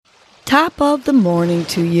Top of the morning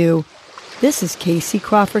to you. This is Casey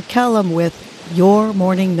Crawford Kellum with Your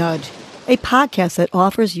Morning Nudge, a podcast that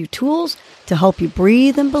offers you tools to help you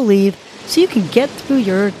breathe and believe so you can get through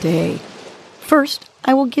your day. First,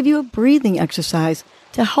 I will give you a breathing exercise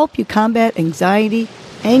to help you combat anxiety,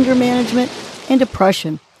 anger management, and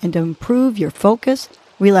depression, and to improve your focus,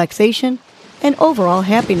 relaxation, and overall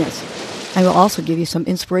happiness. I will also give you some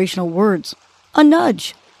inspirational words, a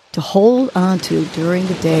nudge, to hold on to during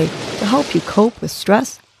the day to help you cope with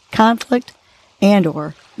stress, conflict, and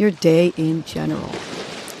or your day in general.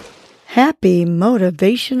 Happy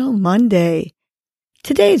Motivational Monday.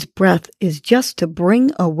 Today's breath is just to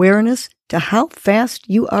bring awareness to how fast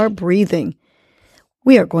you are breathing.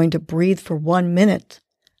 We are going to breathe for 1 minute.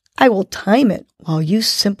 I will time it while you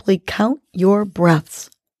simply count your breaths.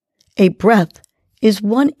 A breath is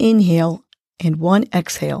 1 inhale and 1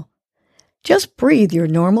 exhale. Just breathe your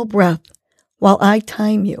normal breath while I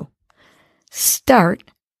time you. Start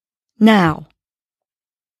now.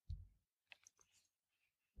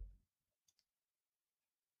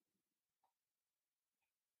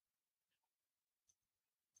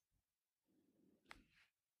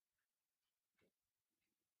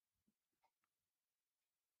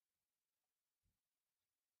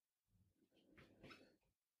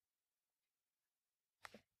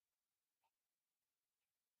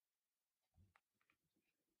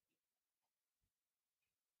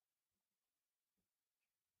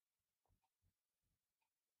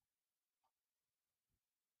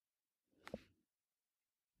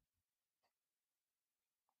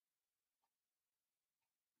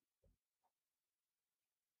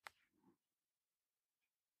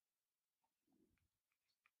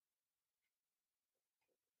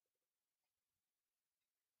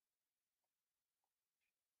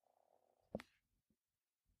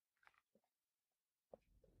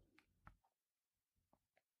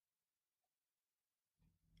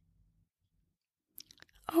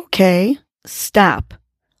 Okay, stop.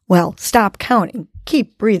 Well, stop counting.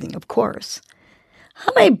 Keep breathing, of course.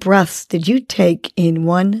 How many breaths did you take in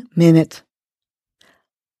 1 minute?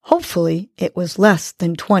 Hopefully, it was less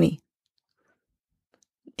than 20.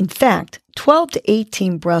 In fact, 12 to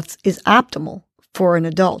 18 breaths is optimal for an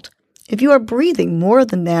adult. If you are breathing more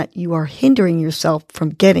than that, you are hindering yourself from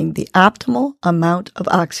getting the optimal amount of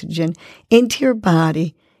oxygen into your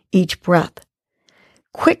body each breath.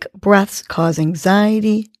 Quick breaths cause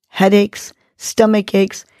anxiety, headaches, stomach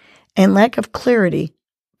aches, and lack of clarity,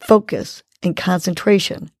 focus, and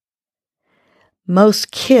concentration.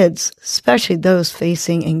 Most kids, especially those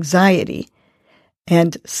facing anxiety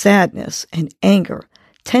and sadness and anger,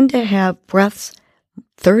 tend to have breaths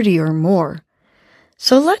 30 or more.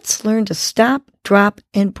 So let's learn to stop, drop,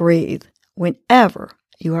 and breathe whenever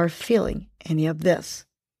you are feeling any of this.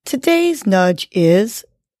 Today's nudge is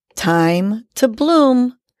time to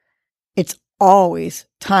bloom. It's always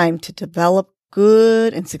time to develop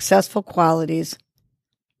good and successful qualities.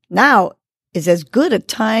 Now is as good a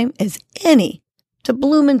time as any to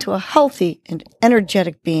bloom into a healthy and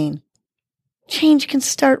energetic being. Change can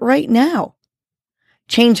start right now.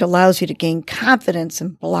 Change allows you to gain confidence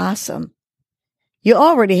and blossom. You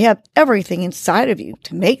already have everything inside of you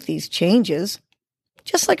to make these changes,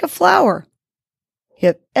 just like a flower. You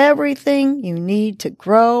have everything you need to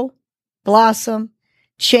grow, blossom,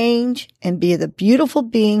 change, and be the beautiful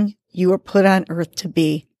being you were put on earth to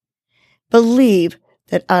be. Believe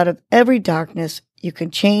that out of every darkness, you can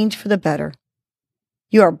change for the better.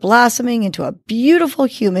 You are blossoming into a beautiful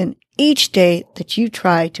human each day that you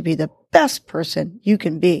try to be the best person you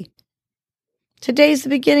can be. Today's the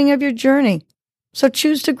beginning of your journey, so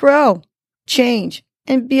choose to grow, change,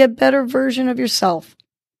 and be a better version of yourself.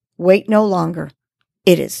 Wait no longer.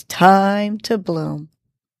 It is time to bloom.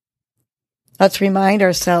 Let's remind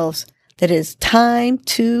ourselves that it is time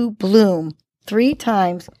to bloom 3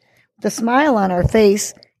 times with a smile on our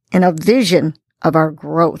face and a vision of our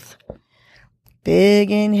growth. Big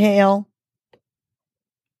inhale,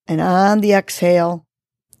 and on the exhale,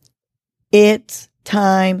 it's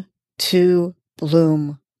time to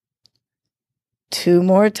bloom. 2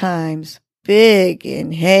 more times. Big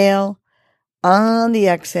inhale, on the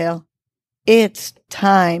exhale, it's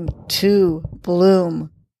time to bloom.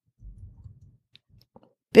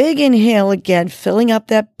 Big inhale again, filling up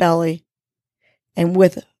that belly, and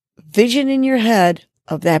with vision in your head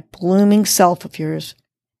of that blooming self of yours,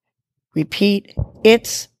 repeat,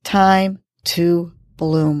 it's time to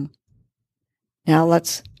bloom. Now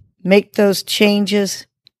let's make those changes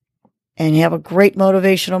and have a great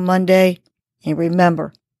motivational Monday. And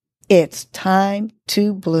remember, it's time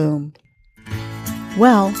to bloom.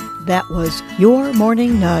 Well, that was your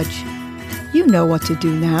morning nudge. You know what to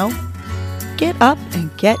do now. get up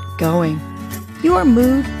and get going. Your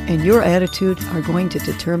mood and your attitude are going to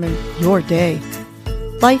determine your day.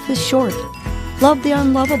 Life is short. Love the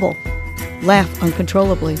unlovable. Laugh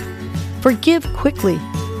uncontrollably. Forgive quickly.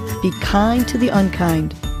 Be kind to the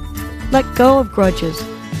unkind. Let go of grudges.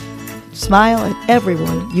 Smile at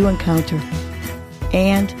everyone you encounter.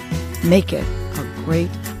 And make it a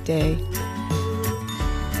great day.